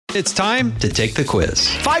It's time to take the quiz.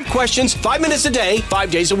 5 questions, 5 minutes a day,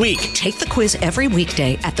 5 days a week. Take the quiz every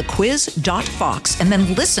weekday at thequiz.fox and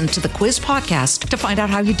then listen to the quiz podcast to find out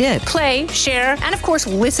how you did. Play, share, and of course,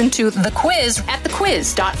 listen to the quiz at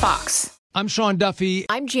thequiz.fox. I'm Sean Duffy.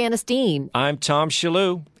 I'm Janice Dean. I'm Tom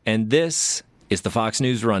Shalhoub, and this is the Fox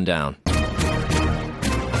News Rundown.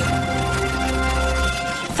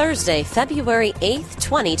 Thursday, February 8th,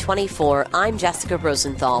 2024. I'm Jessica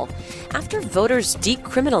Rosenthal. After voters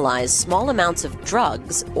decriminalize small amounts of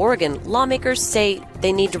drugs, Oregon lawmakers say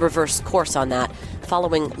they need to reverse course on that,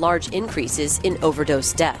 following large increases in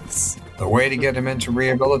overdose deaths. The way to get them into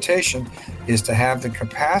rehabilitation is to have the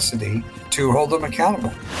capacity to hold them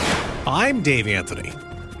accountable. I'm Dave Anthony.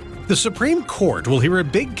 The Supreme Court will hear a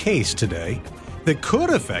big case today that could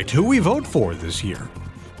affect who we vote for this year.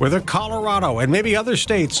 Whether Colorado and maybe other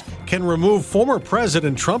states can remove former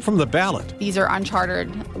President Trump from the ballot. These are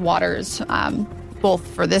uncharted waters, both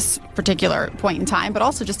for this particular point in time, but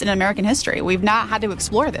also just in American history. We've not had to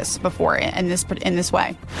explore this before in this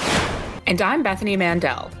way. And I'm Bethany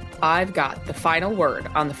Mandel. I've got the final word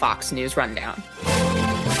on the Fox News Rundown.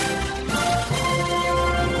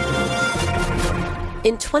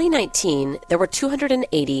 In 2019, there were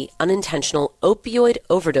 280 unintentional opioid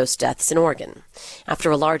overdose deaths in Oregon. After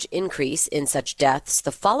a large increase in such deaths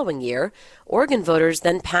the following year, Oregon voters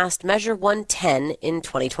then passed Measure 110 in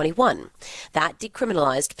 2021. That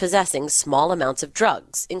decriminalized possessing small amounts of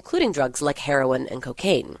drugs, including drugs like heroin and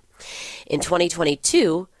cocaine. In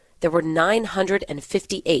 2022, there were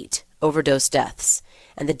 958 overdose deaths,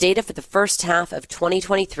 and the data for the first half of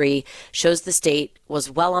 2023 shows the state was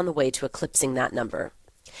well on the way to eclipsing that number.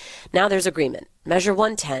 Now there's agreement. Measure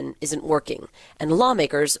 110 isn't working, and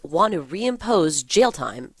lawmakers want to reimpose jail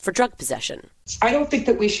time for drug possession. I don't think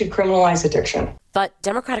that we should criminalize addiction. But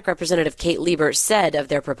Democratic Representative Kate Lieber said of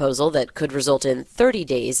their proposal that could result in 30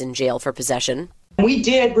 days in jail for possession. We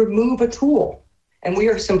did remove a tool, and we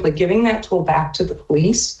are simply giving that tool back to the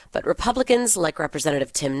police. But Republicans, like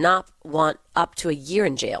Representative Tim Knopp, want up to a year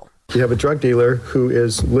in jail. You have a drug dealer who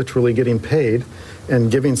is literally getting paid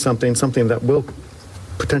and giving something that will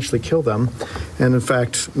potentially kill them, and in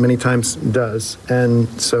fact, many times does. And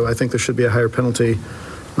so I think there should be a higher penalty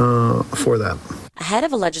for that. Ahead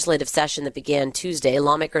of a legislative session that began Tuesday,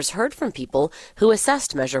 lawmakers heard from people who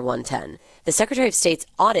assessed Measure 110. The Secretary of State's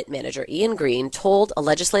audit manager, Ian Green, told a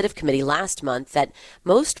legislative committee last month that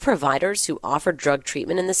most providers who offer drug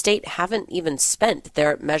treatment in the state haven't even spent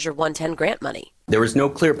their Measure 110 grant money. There was no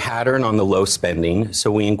clear pattern on the low spending,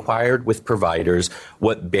 so we inquired with providers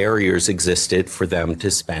what barriers existed for them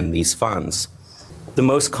to spend these funds. The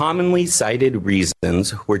most commonly cited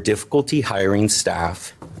reasons were difficulty hiring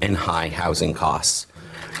staff and high housing costs.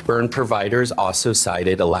 Burn providers also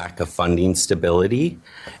cited a lack of funding stability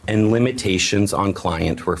and limitations on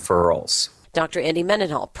client referrals. Dr. Andy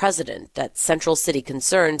Mendenhall, president at Central City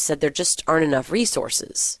Concern, said there just aren't enough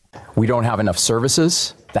resources. We don't have enough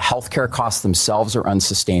services. The healthcare costs themselves are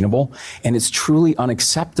unsustainable, and it's truly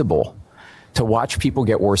unacceptable to watch people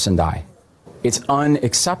get worse and die. It's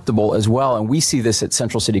unacceptable as well, and we see this at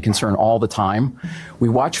Central City Concern all the time. We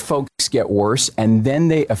watch folks get worse, and then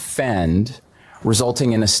they offend,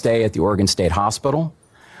 resulting in a stay at the Oregon State Hospital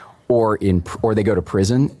or they go to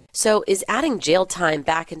prison. So is adding jail time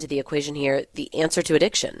back into the equation here the answer to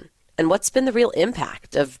addiction? And what's been the real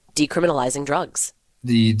impact of decriminalizing drugs?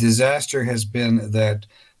 The disaster has been that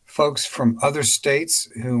folks from other states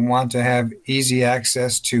who want to have easy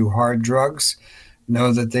access to hard drugs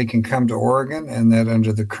know that they can come to Oregon, and that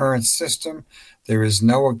under the current system, there is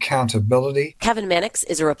no accountability. Kevin Mannix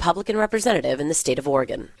is a Republican representative in the state of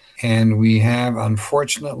Oregon. And we have,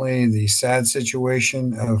 unfortunately, the sad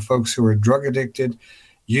situation of folks who are drug addicted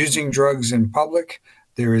using drugs in public.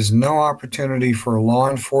 There is no opportunity for law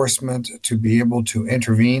enforcement to be able to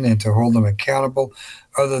intervene and to hold them accountable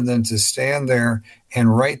other than to stand there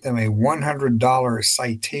and write them a $100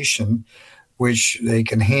 citation, which they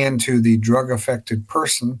can hand to the drug-affected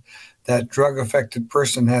person. That drug-affected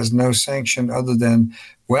person has no sanction other than,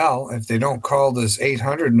 well, if they don't call this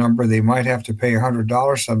 800 number, they might have to pay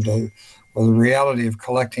 $100 someday. Well, the reality of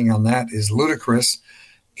collecting on that is ludicrous.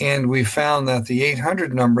 And we found that the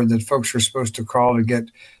 800 number that folks are supposed to call to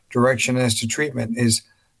get direction as to treatment is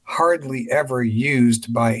hardly ever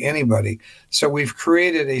used by anybody. So we've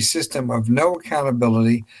created a system of no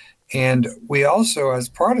accountability. And we also, as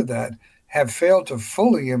part of that, have failed to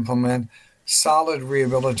fully implement solid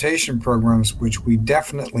rehabilitation programs, which we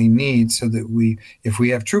definitely need so that if we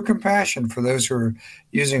have true compassion for those who are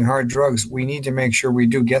using hard drugs, we need to make sure we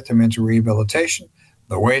do get them into rehabilitation.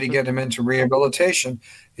 The way to get them into rehabilitation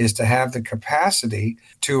is to have the capacity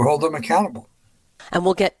to hold them accountable. And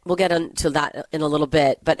we'll get into that in a little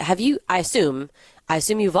bit. But have you? I assume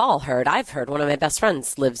you've all heard. I've heard. One of my best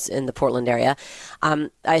friends lives in the Portland area. I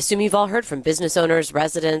assume you've all heard from business owners,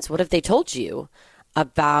 residents. What have they told you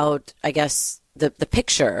about, I guess, the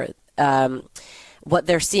picture, what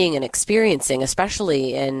they're seeing and experiencing,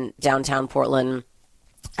 especially in downtown Portland,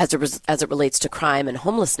 as it relates to crime and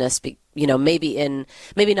homelessness?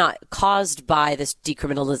 Maybe not caused by this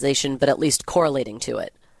decriminalization, but at least correlating to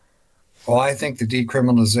it. Well, I think the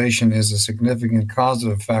decriminalization is a significant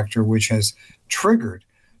causative factor which has triggered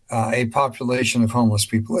a population of homeless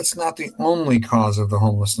people. It's not the only cause of the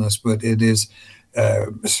homelessness, but it is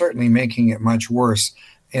certainly making it much worse.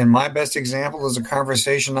 And my best example is a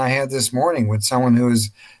conversation I had this morning with someone who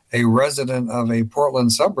is a resident of a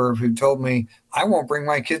Portland suburb who told me, I won't bring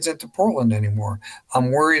my kids into Portland anymore.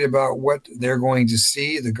 I'm worried about what they're going to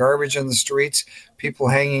see, the garbage in the streets, people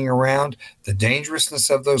hanging around, the dangerousness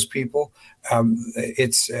of those people.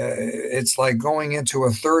 It's like going into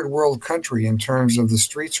a third world country in terms of the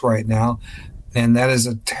streets right now. And that is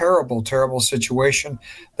a terrible, terrible situation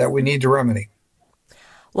that we need to remedy.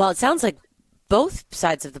 Well, it sounds like both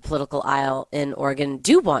sides of the political aisle in Oregon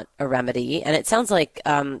do want a remedy, and it sounds like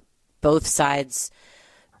both sides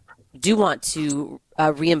do want to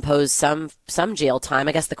reimpose some jail time.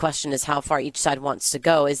 I guess the question is how far each side wants to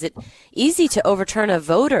go. Is it easy to overturn a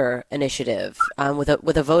voter initiative with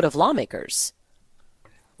a vote of lawmakers?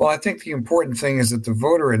 Well, I think the important thing is that the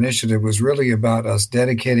voter initiative was really about us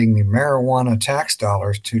dedicating the marijuana tax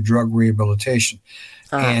dollars to drug rehabilitation.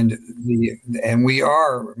 And we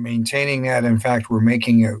are maintaining that. In fact, we're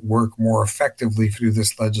making it work more effectively through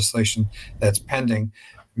this legislation that's pending,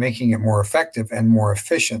 making it more effective and more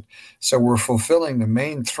efficient. So we're fulfilling the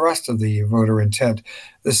main thrust of the voter intent.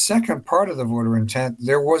 The second part of the voter intent,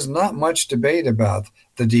 there was not much debate about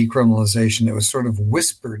the decriminalization. It was sort of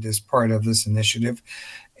whispered as part of this initiative.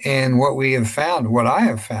 And what I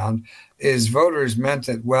have found, is voters meant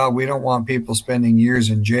that, well, we don't want people spending years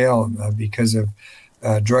in jail because of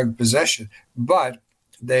drug possession. But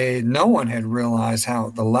no one had realized how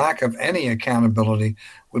the lack of any accountability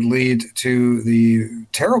would lead to the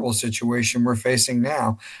terrible situation we're facing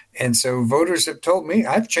now. And so voters have told me,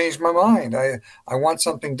 I've changed my mind. I want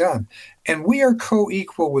something done. And we are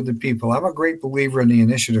co-equal with the people. I'm a great believer in the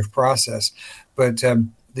initiative process. But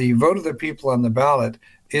the vote of the people on the ballot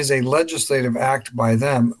is a legislative act by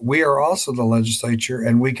them. We are also the legislature,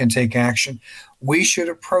 and we can take action. We should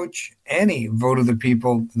approach any vote of the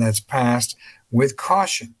people that's passed with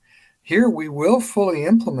caution. Here, we will fully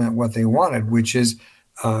implement what they wanted, which is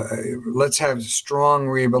let's have strong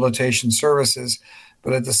rehabilitation services,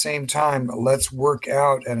 but at the same time, let's work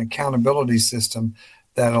out an accountability system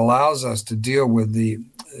that allows us to deal with the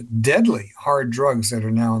deadly hard drugs that are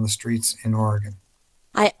now on the streets in Oregon.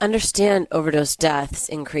 I understand overdose deaths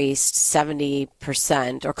increased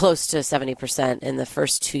 70% or close to 70% in the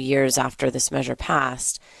first 2 years after this measure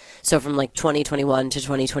passed. So from like 2021 to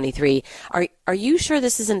 2023. Are you sure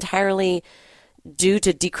this is entirely due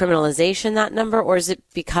to decriminalization, that number, or is it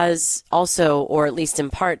because also, or at least in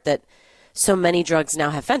part, that so many drugs now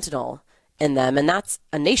have fentanyl in them, and that's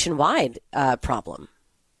a nationwide problem?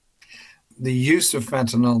 The use of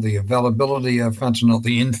fentanyl, the availability of fentanyl,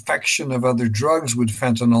 the infection of other drugs with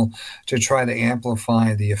fentanyl to try to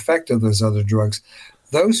amplify the effect of those other drugs,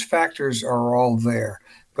 those factors are all there.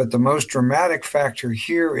 But the most dramatic factor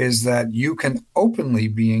here is that you can openly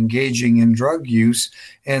be engaging in drug use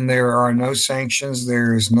and there are no sanctions,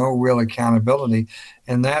 there is no real accountability,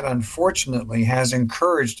 and that unfortunately has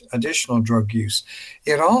encouraged additional drug use.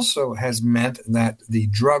 It also has meant that the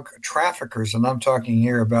drug traffickers, and I'm talking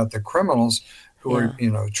here about the criminals who are,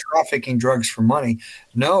 trafficking drugs for money,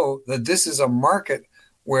 know that this is a market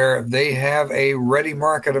where they have a ready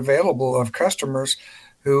market available of customers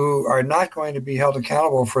who are not going to be held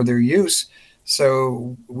accountable for their use.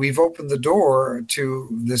 So we've opened the door to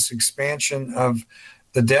this expansion of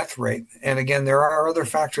the death rate. And again, there are other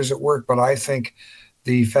factors at work, but I think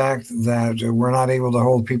the fact that we're not able to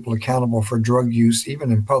hold people accountable for drug use,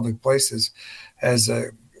 even in public places, has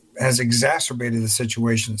exacerbated the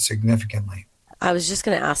situation significantly. I was just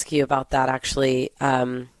going to ask you about that, actually,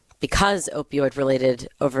 because opioid-related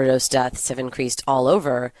overdose deaths have increased all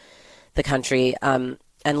over the country.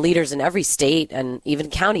 And leaders in every state and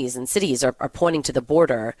even counties and cities are pointing to the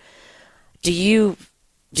border. Do you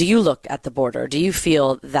look at the border? Do you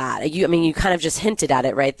feel that? You kind of just hinted at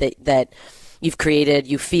it, right? That you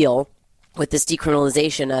feel with this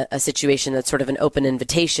decriminalization, a situation that's sort of an open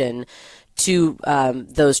invitation to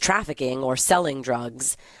those trafficking or selling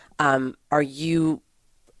drugs. Are you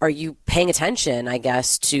paying attention, I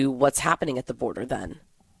guess, to what's happening at the border then?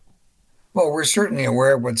 Well, we're certainly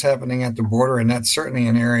aware of what's happening at the border, and that's certainly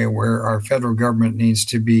an area where our federal government needs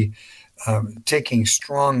to be taking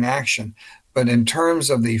strong action. But in terms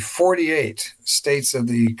of the 48 states of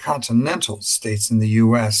the continental states in the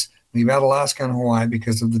U.S., leave out Alaska and Hawaii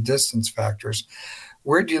because of the distance factors,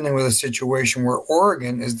 we're dealing with a situation where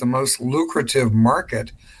Oregon is the most lucrative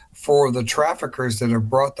market for the traffickers that have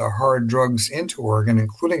brought the hard drugs into Oregon,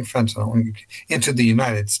 including fentanyl, into the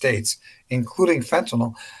United States, including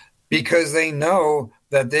fentanyl, because they know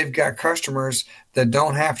that they've got customers that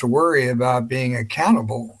don't have to worry about being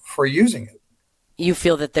accountable for using it. You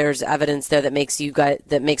feel that there's evidence there that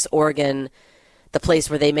makes Oregon the place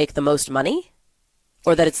where they make the most money,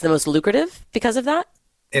 or that it's the most lucrative because of that?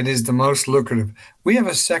 It is the most lucrative. We have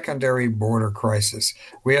a secondary border crisis.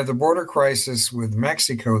 We have the border crisis with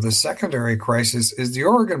Mexico. The secondary crisis is the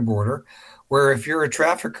Oregon border, where if you're a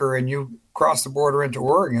trafficker and you cross the border into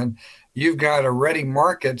Oregon, you've got a ready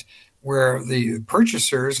market where the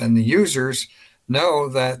purchasers and the users know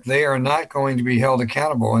that they are not going to be held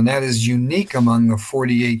accountable. And that is unique among the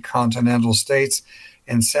 48 continental states.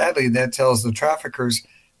 And sadly, that tells the traffickers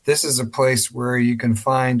this is a place where you can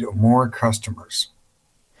find more customers.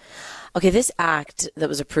 Okay, this act that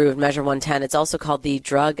was approved, Measure 110, it's also called the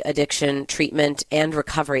Drug Addiction Treatment and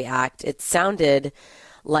Recovery Act. It sounded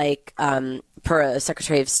like, per a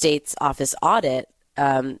Secretary of State's office audit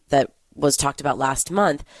that was talked about last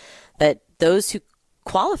month, that those who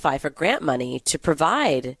qualify for grant money to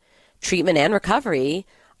provide treatment and recovery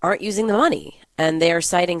aren't using the money. And they are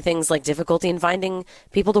citing things like difficulty in finding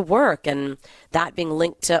people to work, and that being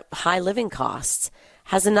linked to high living costs.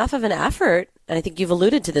 Has enough of an effort, and I think you've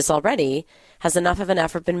alluded to this already, has enough of an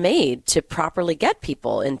effort been made to properly get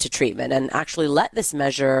people into treatment and actually let this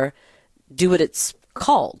measure do what it's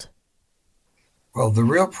called? Well, the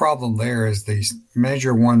real problem there is the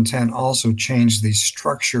Measure 110 also changed the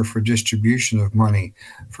structure for distribution of money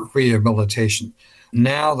for rehabilitation.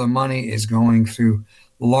 Now the money is going through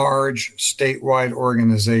large statewide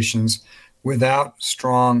organizations without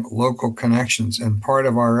strong local connections. And part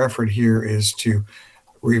of our effort here is to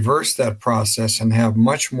reverse that process and have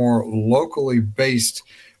much more locally based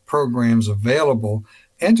programs available,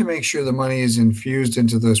 and to make sure the money is infused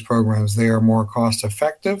into those programs. They are more cost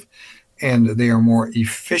effective and they are more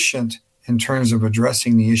efficient in terms of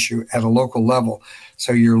addressing the issue at a local level.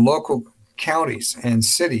 So your local counties and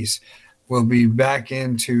cities will be back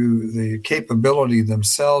into the capability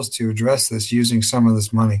themselves to address this using some of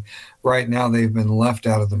this money. Right now, they've been left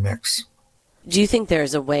out of the mix. Do you think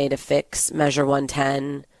there's a way to fix Measure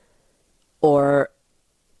 110, or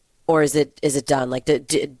is it done? Like,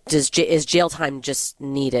 is jail time just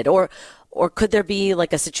needed, or could there be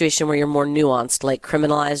like a situation where you're more nuanced, like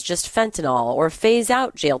criminalize just fentanyl, or phase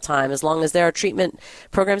out jail time as long as there are treatment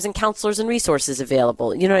programs and counselors and resources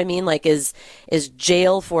available? You know what I mean? Like, is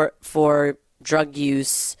jail for drug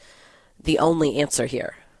use the only answer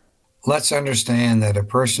here? Let's understand that a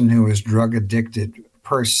person who is drug addicted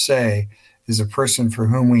per se is a person for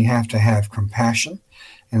whom we have to have compassion.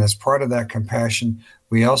 And as part of that compassion,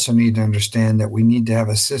 we also need to understand that we need to have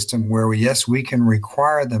a system where we can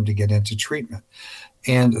require them to get into treatment.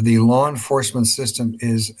 And the law enforcement system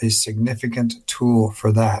is a significant tool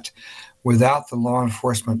for that. Without the law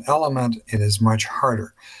enforcement element, it is much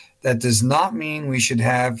harder. That does not mean we should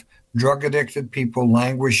have drug-addicted people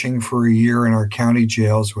languishing for a year in our county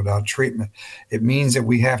jails without treatment. It means that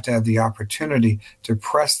we have to have the opportunity to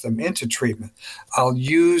press them into treatment. I'll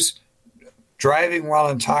use driving while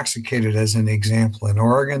intoxicated as an example. In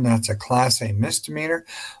Oregon, that's a Class A misdemeanor.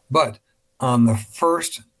 But on the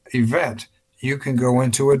first event, you can go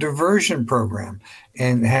into a diversion program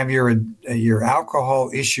and have your alcohol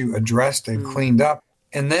issue addressed and cleaned up.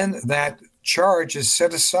 And then that charge is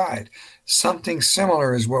set aside. Something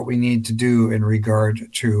similar is what we need to do in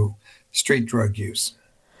regard to street drug use.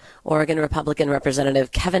 Oregon Republican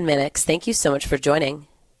Representative Kevin Mannix, thank you so much for joining.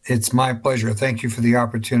 It's my pleasure. Thank you for the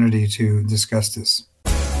opportunity to discuss this.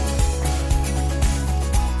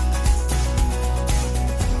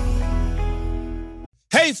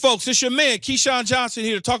 Hey, folks, it's your man, Keyshawn Johnson,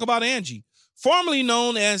 here to talk about Angie, formerly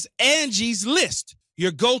known as Angie's List,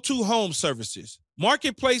 your go-to home services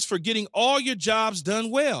marketplace for getting all your jobs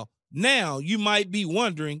done well. Now, you might be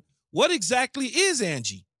wondering, what exactly is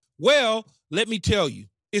Angie? Well, let me tell you,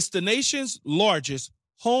 it's the nation's largest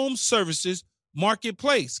home services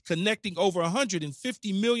marketplace, connecting over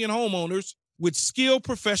 150 million homeowners with skilled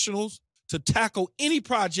professionals to tackle any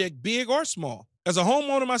project, big or small. As a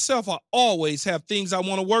homeowner myself, I always have things I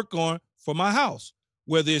want to work on for my house,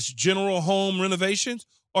 whether it's general home renovations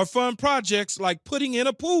or fun projects like putting in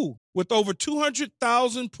a pool. With over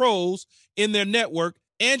 200,000 pros in their network,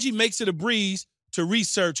 Angie makes it a breeze to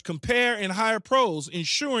research, compare, and hire pros,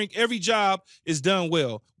 ensuring every job is done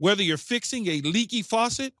well. Whether you're fixing a leaky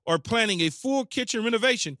faucet or planning a full kitchen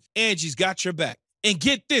renovation, Angie's got your back. And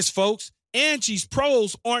get this, folks, Angie's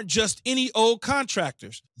pros aren't just any old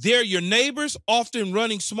contractors. They're your neighbors, often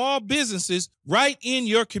running small businesses right in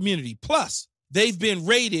your community. Plus, they've been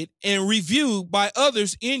rated and reviewed by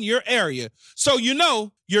others in your area, so you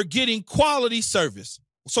know you're getting quality service.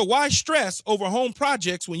 So why stress over home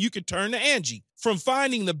projects when you can turn to Angie? From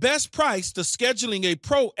finding the best price to scheduling a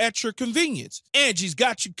pro at your convenience, Angie's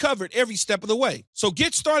got you covered every step of the way. So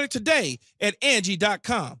get started today at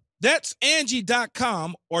Angie.com. That's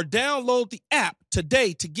Angie.com, or download the app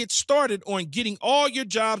today to get started on getting all your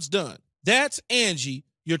jobs done. That's Angie,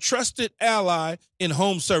 your trusted ally in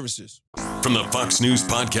home services. From the Fox News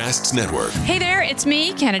Podcasts Network. Hey there, it's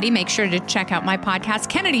me, Kennedy. Make sure to check out my podcast,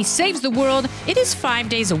 Kennedy Saves the World. It is 5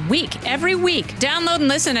 days a week, every week. Download and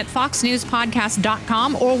listen at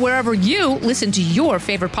foxnewspodcast.com or wherever you listen to your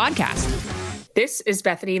favorite podcast. This is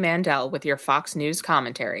Bethany Mandel with your Fox News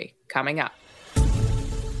commentary. Coming up.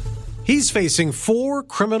 He's facing 4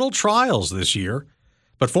 criminal trials this year,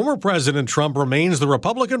 but former President Trump remains the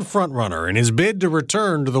Republican frontrunner in his bid to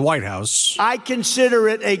return to the White House. I consider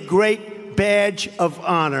it a great badge of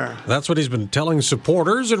honor. That's what he's been telling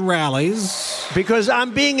supporters at rallies. Because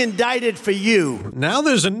I'm being indicted for you. Now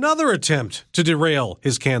there's another attempt to derail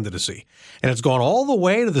his candidacy, and it's gone all the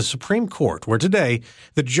way to the Supreme Court, where today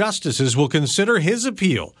the justices will consider his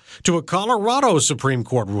appeal to a Colorado Supreme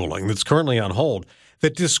Court ruling that's currently on hold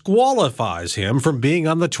that disqualifies him from being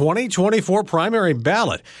on the 2024 primary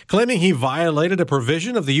ballot, claiming he violated a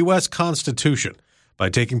provision of the U.S. Constitution by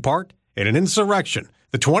taking part in an insurrection,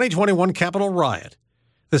 the 2021 Capitol riot.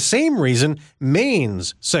 The same reason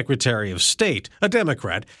Maine's Secretary of State, a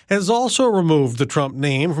Democrat, has also removed the Trump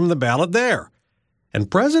name from the ballot there. And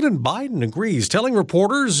President Biden agrees, telling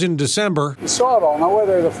reporters in December, "We saw it all. Now,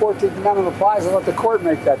 whether the 14th Amendment applies, I'll let the court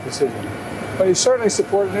make that decision. But he certainly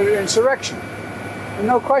supported an insurrection.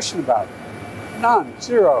 No question about it. None.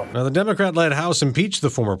 Zero." Now, the Democrat-led House impeached the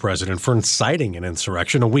former president for inciting an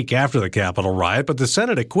insurrection a week after the Capitol riot, but the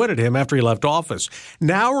Senate acquitted him after he left office.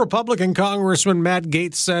 Now, Republican Congressman Matt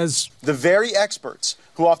Gaetz says, "The very experts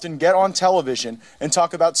who often get on television and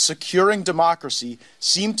talk about securing democracy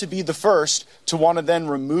seem to be the first to want to then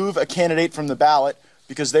remove a candidate from the ballot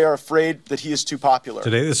because they are afraid that he is too popular."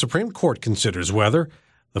 Today, the Supreme Court considers whether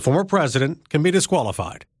the former president can be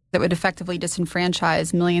disqualified. That would effectively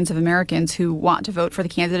disenfranchise millions of Americans who want to vote for the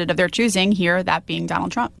candidate of their choosing, here that being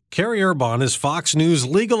Donald Trump. Carrie Urban is Fox News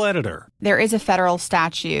legal editor. There is a federal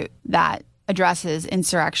statute that addresses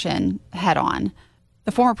insurrection head on.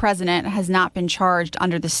 The former president has not been charged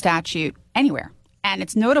under the statute anywhere. And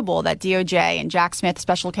it's notable that DOJ and Jack Smith,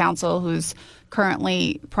 special counsel, who's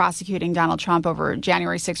currently prosecuting Donald Trump over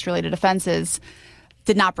January 6th related offenses,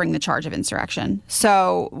 did not bring the charge of insurrection.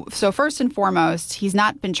 So first and foremost, he's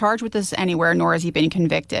not been charged with this anywhere, nor has he been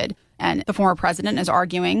convicted. And the former president is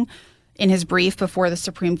arguing in his brief before the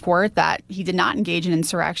Supreme Court that he did not engage in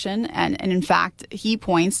insurrection. And in fact, he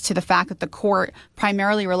points to the fact that the court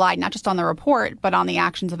primarily relied not just on the report, but on the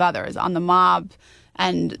actions of others, on the mob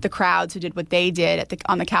and the crowds who did what they did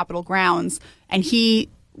on the Capitol grounds. And he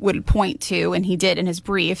would point to, and he did in his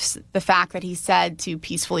briefs, the fact that he said to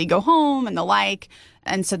peacefully go home and the like.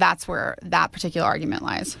 And so that's where that particular argument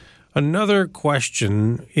lies. Another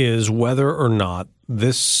question is whether or not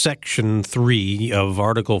this Section 3 of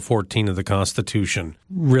Article 14 of the Constitution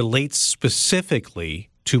relates specifically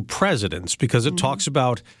to presidents, because it talks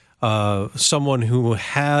about someone who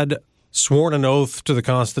had sworn an oath to the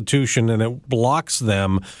Constitution, and it blocks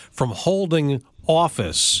them from holding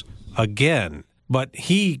office again. But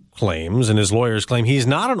he claims, and his lawyers claim, he's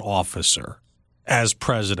not an officer as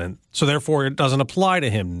president, so therefore it doesn't apply to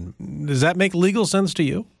him. Does that make legal sense to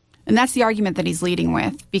you? And that's the argument that he's leading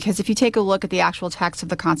with, because if you take a look at the actual text of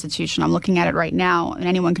the Constitution, I'm looking at it right now, and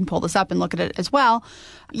anyone can pull this up and look at it as well.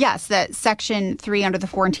 Yes, that Section 3 under the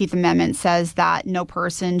 14th Amendment says that no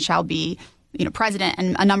person shall be, president,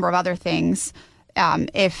 and a number of other things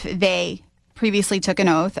if they previously took an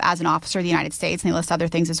oath as an officer of the United States, and they list other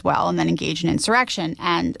things as well, and then engaged in insurrection.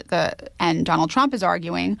 And Donald Trump is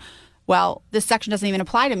arguing, well, this section doesn't even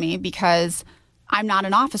apply to me because I'm not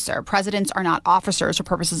an officer. Presidents are not officers for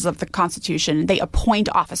purposes of the Constitution. They appoint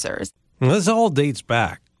officers. Well, this all dates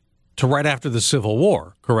back to right after the Civil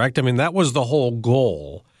War, correct? I mean, that was the whole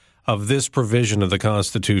goal of this provision of the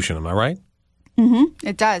Constitution. Am I right? Mm-hmm.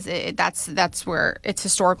 It does. That's where its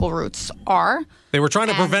historical roots are. They were trying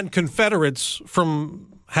to prevent Confederates from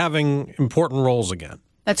having important roles again.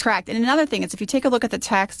 That's correct. And another thing is if you take a look at the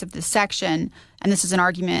text of this section, and this is an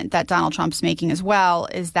argument that Donald Trump's making as well,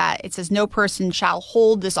 is that it says no person shall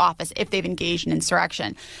hold this office if they've engaged in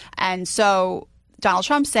insurrection. And so Donald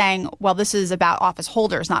Trump's saying, well, this is about office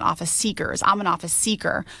holders, not office seekers. I'm an office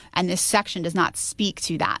seeker, and this section does not speak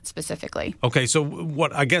to that specifically. Okay, so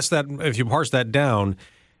what I guess that if you parse that down,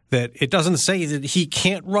 that it doesn't say that he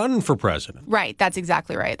can't run for president. Right. That's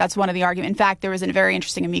exactly right. That's one of the arguments. In fact, there was a very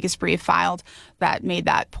interesting amicus brief filed that made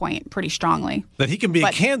that point pretty strongly. That he can be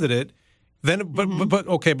a candidate. Then, but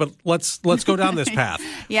let's go down this path.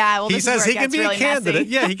 Yeah. Well, he says he can be really a candidate.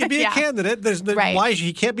 Messy. Yeah, he can be a candidate. There's right. Why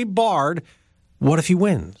he can't be barred. What if he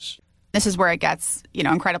wins? This is where it gets,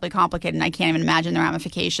 incredibly complicated, and I can't even imagine the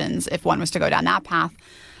ramifications if one was to go down that path.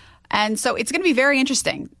 And so it's going to be very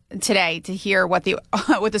interesting today to hear what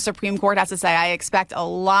the Supreme Court has to say. I expect a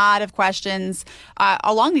lot of questions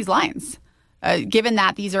along these lines, given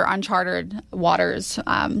that these are uncharted waters,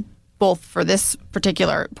 both for this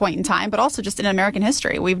particular point in time, but also just in American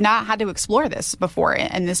history. We've not had to explore this before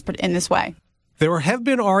in this way. There have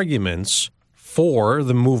been arguments for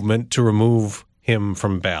the movement to remove him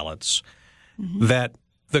from ballots that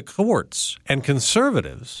the courts and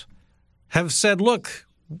conservatives have said, look,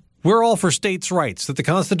 we're all for states' rights, that the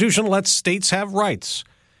Constitution lets states have rights.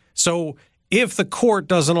 So if the court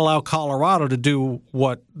doesn't allow Colorado to do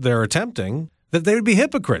what they're attempting, that they would be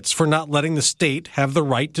hypocrites for not letting the state have the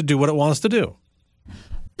right to do what it wants to do.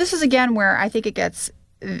 This is, again, where I think it gets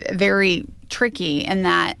very tricky in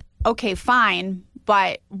that, okay, fine,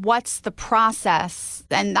 but what's the process?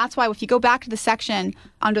 And that's why if you go back to the section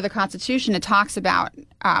under the Constitution, it talks about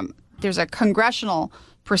there's a congressional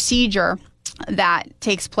procedure that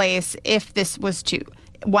takes place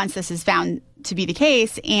once this is found to be the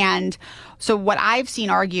case. And so what I've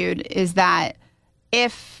seen argued is that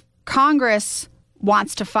if Congress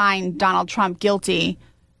wants to find Donald Trump guilty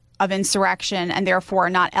of insurrection and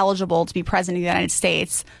therefore not eligible to be president of the United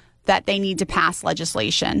States, that they need to pass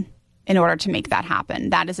legislation in order to make that happen.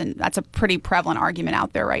 That's a pretty prevalent argument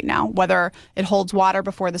out there right now. Whether it holds water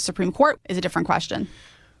before the Supreme Court is a different question.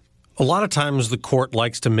 A lot of times the court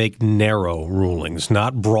likes to make narrow rulings,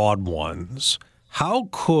 not broad ones. How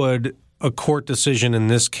could a court decision in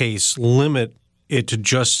this case limit it to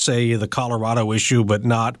just, say, the Colorado issue, but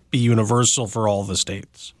not be universal for all the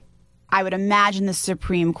states? I would imagine the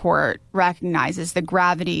Supreme Court recognizes the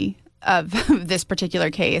gravity of this particular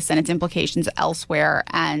case and its implications elsewhere,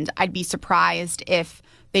 and I'd be surprised if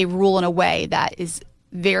they rule in a way that is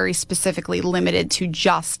very specifically limited to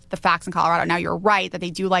just the facts in Colorado. Now, you're right that they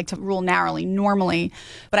do like to rule narrowly normally,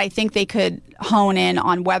 but I think they could hone in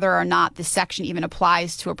on whether or not this section even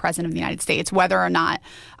applies to a president of the United States, whether or not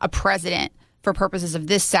a president, for purposes of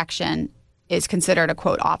this section, is considered a,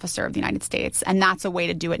 quote, officer of the United States. And that's a way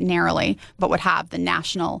to do it narrowly, but would have the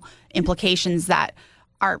national implications that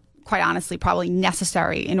are, quite honestly, probably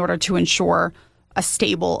necessary in order to ensure a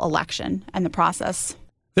stable election and the process.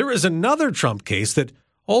 There is another Trump case that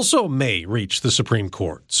also may reach the Supreme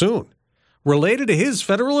Court soon, related to his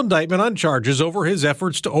federal indictment on charges over his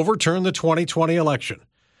efforts to overturn the 2020 election.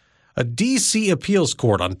 A D.C. appeals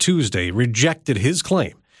court on Tuesday rejected his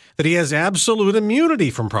claim that he has absolute immunity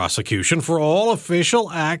from prosecution for all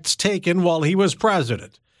official acts taken while he was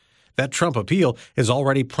president. That Trump appeal has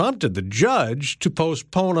already prompted the judge to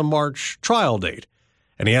postpone a March trial date,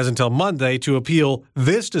 and he has until Monday to appeal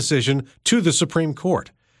this decision to the Supreme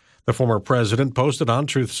Court. The former president posted on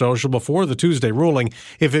Truth Social before the Tuesday ruling,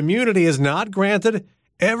 if immunity is not granted,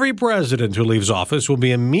 every president who leaves office will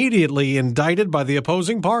be immediately indicted by the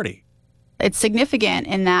opposing party. It's significant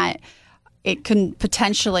in that it can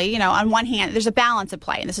potentially, on one hand, there's a balance at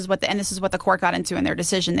play, and this is what the court got into in their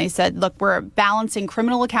decision. They said, look, we're balancing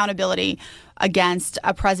criminal accountability against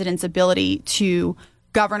a president's ability to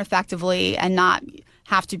govern effectively and not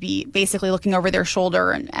have to be basically looking over their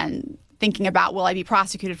shoulder and thinking about, will I be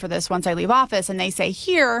prosecuted for this once I leave office? And they say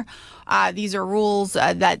here, these are rules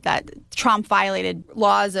that Trump violated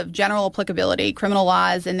laws of general applicability, criminal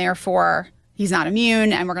laws, and therefore he's not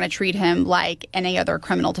immune, and we're going to treat him like any other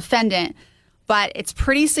criminal defendant. But it's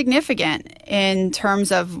pretty significant in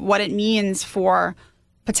terms of what it means for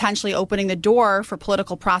potentially opening the door for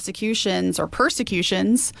political prosecutions or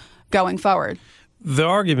persecutions going forward. The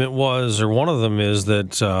argument was, or one of them is,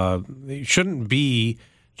 that he shouldn't be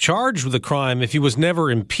charged with a crime if he was never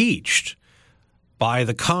impeached by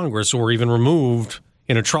the Congress or even removed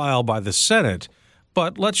in a trial by the Senate.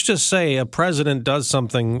 But let's just say a president does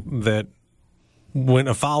something that went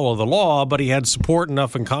afoul of the law, but he had support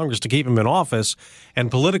enough in Congress to keep him in office,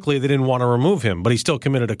 and politically they didn't want to remove him, but he still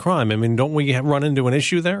committed a crime. I mean, don't we run into an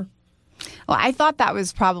issue there? Well, I thought that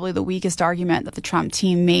was probably the weakest argument that the Trump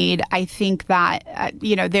team made. I think that,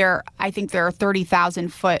 their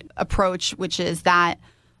 30,000-foot approach, which is that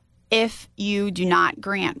if you do not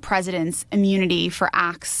grant presidents immunity for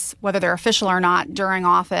acts, whether they're official or not, during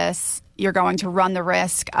office, you're going to run the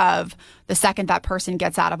risk of the second that person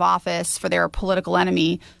gets out of office for their political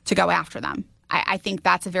enemy to go after them. I think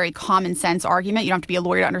that's a very common sense argument. You don't have to be a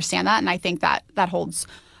lawyer to understand that. And I think that holds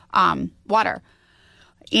water.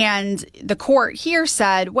 And the court here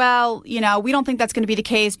said, well, we don't think that's going to be the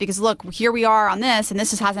case because, look, here we are on this, and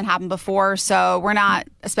this hasn't happened before, so we're not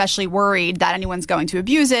especially worried that anyone's going to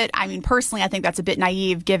abuse it. I mean, personally, I think that's a bit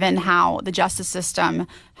naive given how the justice system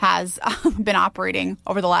has been operating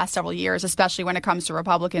over the last several years, especially when it comes to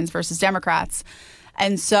Republicans versus Democrats.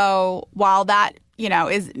 And so while that,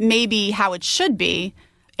 is maybe how it should be,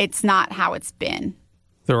 it's not how it's been.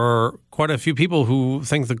 There are quite a few people who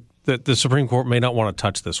think that the Supreme Court may not want to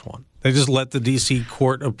touch this one. They just let the D.C.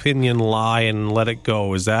 court opinion lie and let it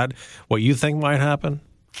go. Is that what you think might happen?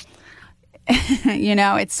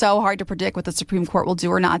 It's so hard to predict what the Supreme Court will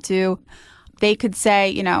do or not do. They could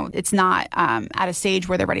say, it's not at a stage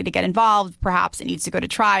where they're ready to get involved. Perhaps it needs to go to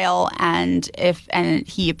trial. And if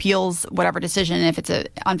he appeals whatever decision, if it's an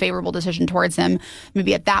unfavorable decision towards him,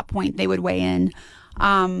 maybe at that point they would weigh in.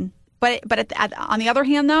 But on the other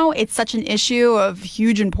hand, though, it's such an issue of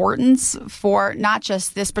huge importance for not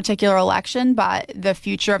just this particular election, but the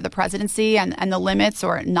future of the presidency and the limits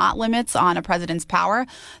or not limits on a president's power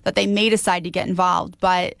that they may decide to get involved.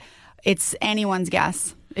 But it's anyone's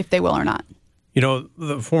guess if they will or not.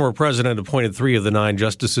 The former president appointed 3 of the 9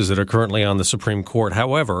 justices that are currently on the Supreme Court.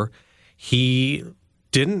 However, he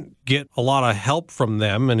didn't get a lot of help from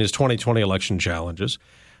them in his 2020 election challenges.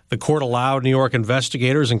 The court allowed New York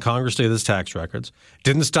investigators and Congress to get his tax records,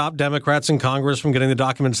 didn't stop Democrats in Congress from getting the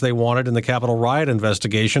documents they wanted in the Capitol riot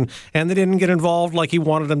investigation, and they didn't get involved like he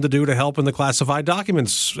wanted them to do to help in the classified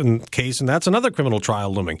documents case, and that's another criminal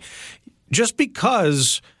trial looming. Just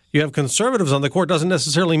because you have conservatives on the court doesn't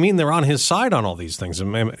necessarily mean they're on his side on all these things.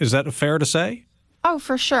 Is that fair to say? Oh,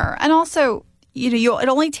 for sure. And also, it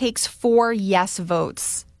only takes 4 yes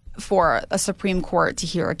votes for a Supreme Court to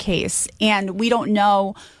hear a case. And we don't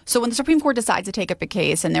know. So when the Supreme Court decides to take up a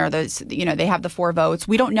case and there are those, they have the 4 votes,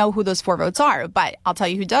 we don't know who those 4 votes are. But I'll tell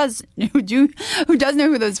you who does know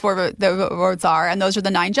who those 4 votes are. And those are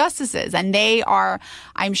the 9 justices. And they are,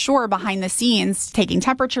 I'm sure, behind the scenes taking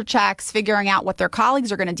temperature checks, figuring out what their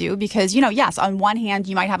colleagues are going to do. Because, yes, on one hand,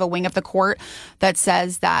 you might have a wing of the court that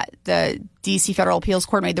says that the D.C. Federal Appeals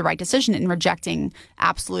Court made the right decision in rejecting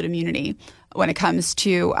absolute immunity when it comes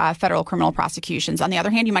to federal criminal prosecutions. On the other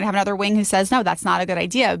hand, you might have another wing who says, no, that's not a good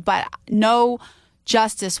idea. But no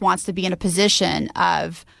justice wants to be in a position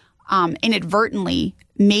of inadvertently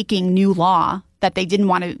making new law that they didn't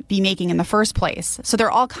want to be making in the first place. So there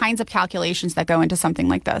are all kinds of calculations that go into something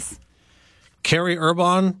like this. Carrie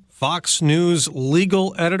Urban, Fox News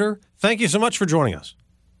legal editor, thank you so much for joining us.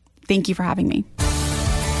 Thank you for having me.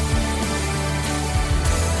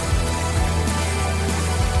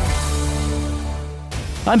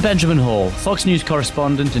 I'm Benjamin Hall, Fox News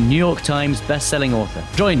correspondent and New York Times bestselling author.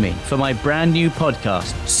 Join me for my brand new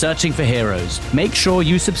podcast, Searching for Heroes. Make sure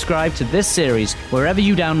you subscribe to this series wherever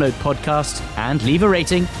you download podcasts and leave a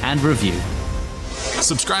rating and review.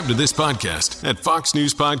 Subscribe to this podcast at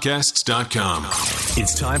foxnewspodcasts.com.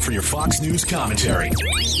 It's time for your Fox News commentary.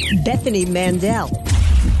 Bethany Mandel.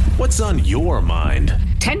 What's on your mind?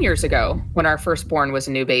 10 years ago, when our firstborn was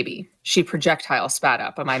a new baby, she projectile spat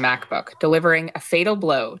up on my MacBook, delivering a fatal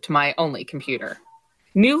blow to my only computer.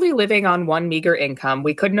 Newly living on one meager income,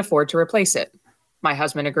 we couldn't afford to replace it. My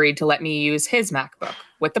husband agreed to let me use his MacBook,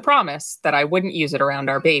 with the promise that I wouldn't use it around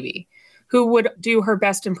our baby, who would do her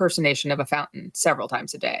best impersonation of a fountain several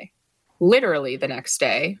times a day. Literally the next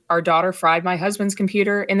day, our daughter fried my husband's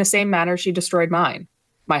computer in the same manner she destroyed mine.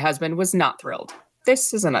 My husband was not thrilled.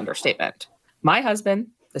 This is an understatement. My husband,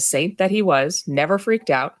 the saint that he was, never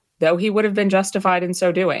freaked out, though he would have been justified in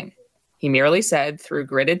so doing. He merely said, through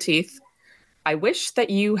gritted teeth, "I wish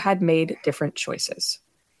that you had made different choices."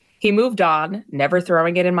 He moved on, never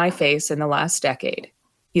throwing it in my face in the last decade.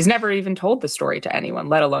 He's never even told the story to anyone,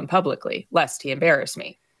 let alone publicly, lest he embarrass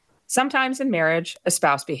me. Sometimes in marriage, a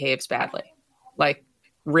spouse behaves badly. Like,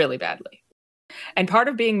 really badly. And part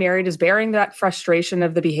of being married is bearing that frustration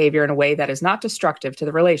of the behavior in a way that is not destructive to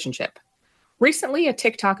the relationship. Recently, a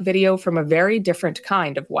TikTok video from a very different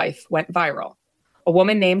kind of wife went viral. A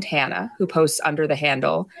woman named Hannah, who posts under the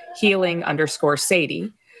handle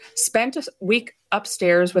healing_Sadie, spent a week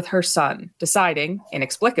upstairs with her son, deciding,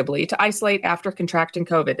 inexplicably, to isolate after contracting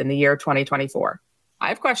COVID in the year 2024. I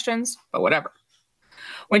have questions, but whatever.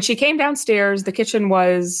 When she came downstairs, the kitchen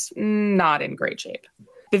was not in great shape.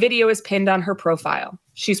 The video is pinned on her profile.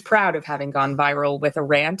 She's proud of having gone viral with a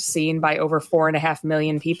rant seen by over 4.5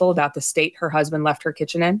 million people about the state her husband left her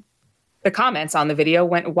kitchen in. The comments on the video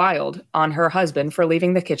went wild on her husband for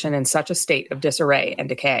leaving the kitchen in such a state of disarray and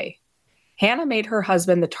decay. Hannah made her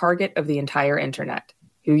husband the target of the entire internet,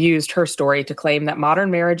 who used her story to claim that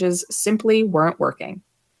modern marriages simply weren't working.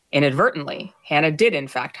 Inadvertently, Hannah did in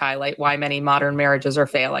fact highlight why many modern marriages are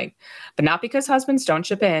failing, but not because husbands don't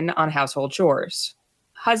chip in on household chores.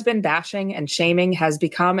 Husband bashing and shaming has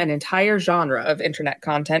become an entire genre of internet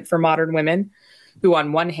content for modern women, who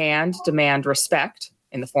on one hand demand respect,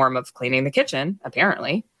 in the form of cleaning the kitchen,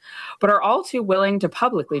 apparently, but are all too willing to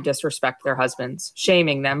publicly disrespect their husbands,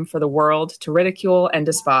 shaming them for the world to ridicule and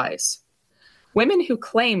despise. Women who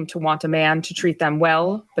claim to want a man to treat them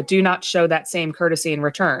well, but do not show that same courtesy in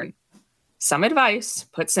return. Some advice,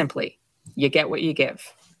 put simply, you get what you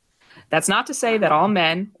give. That's not to say that all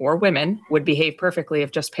men or women would behave perfectly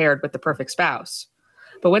if just paired with the perfect spouse.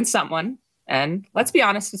 But when someone, and let's be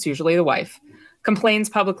honest, it's usually the wife, complains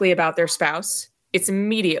publicly about their spouse, it's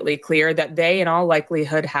immediately clear that they, in all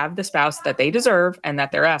likelihood, have the spouse that they deserve and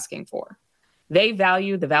that they're asking for. They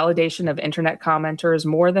value the validation of internet commenters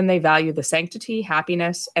more than they value the sanctity,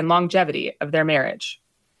 happiness, and longevity of their marriage.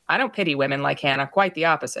 I don't pity women like Hannah, quite the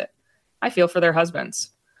opposite. I feel for their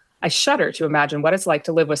husbands. I shudder to imagine what it's like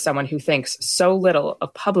to live with someone who thinks so little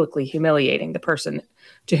of publicly humiliating the person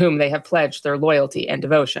to whom they have pledged their loyalty and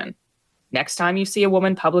devotion. Next time you see a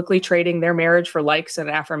woman publicly trading their marriage for likes and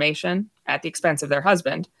affirmation at the expense of their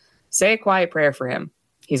husband, say a quiet prayer for him.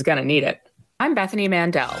 He's going to need it. I'm Bethany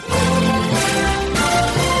Mandel.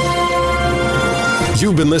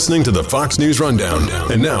 You've been listening to the Fox News Rundown.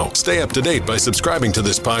 And now, stay up to date by subscribing to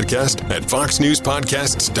this podcast at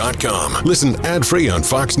foxnewspodcasts.com. Listen ad-free on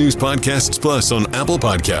Fox News Podcasts Plus on Apple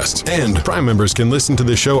Podcasts. And Prime members can listen to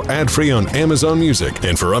the show ad-free on Amazon Music.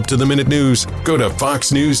 And for up-to-the-minute news, go to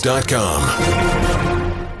foxnews.com.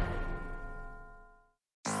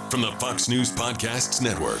 From the Fox News Podcasts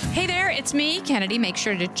Network. Hey there, it's me, Kennedy. Make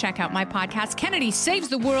sure to check out my podcast, Kennedy Saves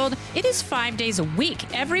the World. It is 5 days a week,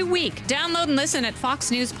 every week. Download and listen at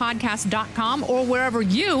foxnewspodcast.com or wherever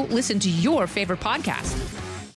you listen to your favorite podcast.